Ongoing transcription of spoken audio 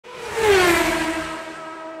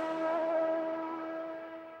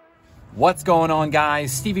What's going on,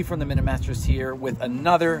 guys? Stevie from the Minute Masters here with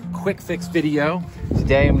another quick fix video.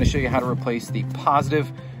 Today I'm going to show you how to replace the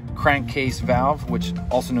positive crankcase valve, which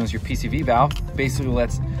also known as your PCV valve. Basically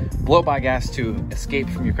lets blow-by gas to escape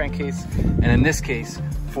from your crankcase, and in this case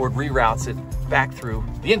Ford reroutes it back through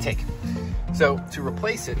the intake. So to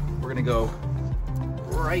replace it, we're going to go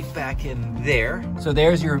right back in there. So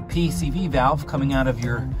there's your PCV valve coming out of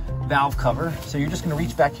your valve cover. So you're just going to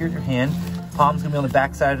reach back here with your hand. Palm's gonna be on the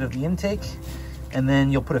back side of the intake, and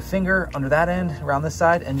then you'll put a finger under that end around this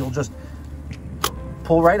side, and you'll just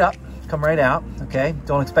pull right up, come right out. Okay,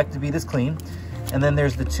 don't expect it to be this clean. And then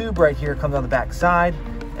there's the tube right here, comes on the back side,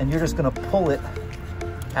 and you're just gonna pull it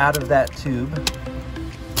out of that tube,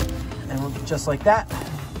 and just like that,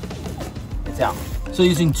 it's out. So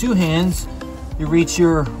using two hands, you reach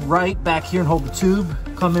your right back here and hold the tube,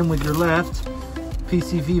 come in with your left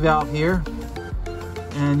PCV valve here,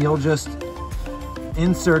 and you'll just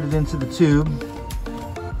insert it into the tube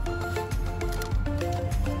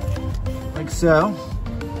like so,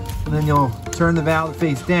 and then you'll turn the valve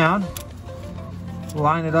face down,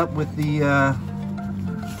 line it up with the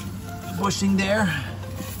bushing there,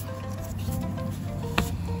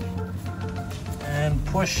 and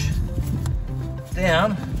push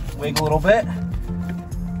down, wiggle a little bit,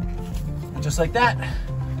 and just like that,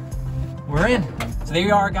 we're in. So there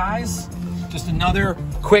you are, guys. Just another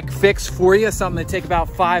quick fix for you, something that take about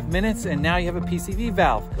 5 minutes, and now you have a PCV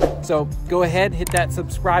valve. So go ahead, hit that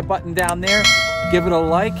subscribe button down there, give it a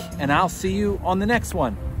like, and I'll see you on the next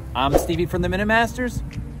one. I'm Stevie from the Minute Masters.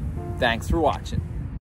 Thanks for watching.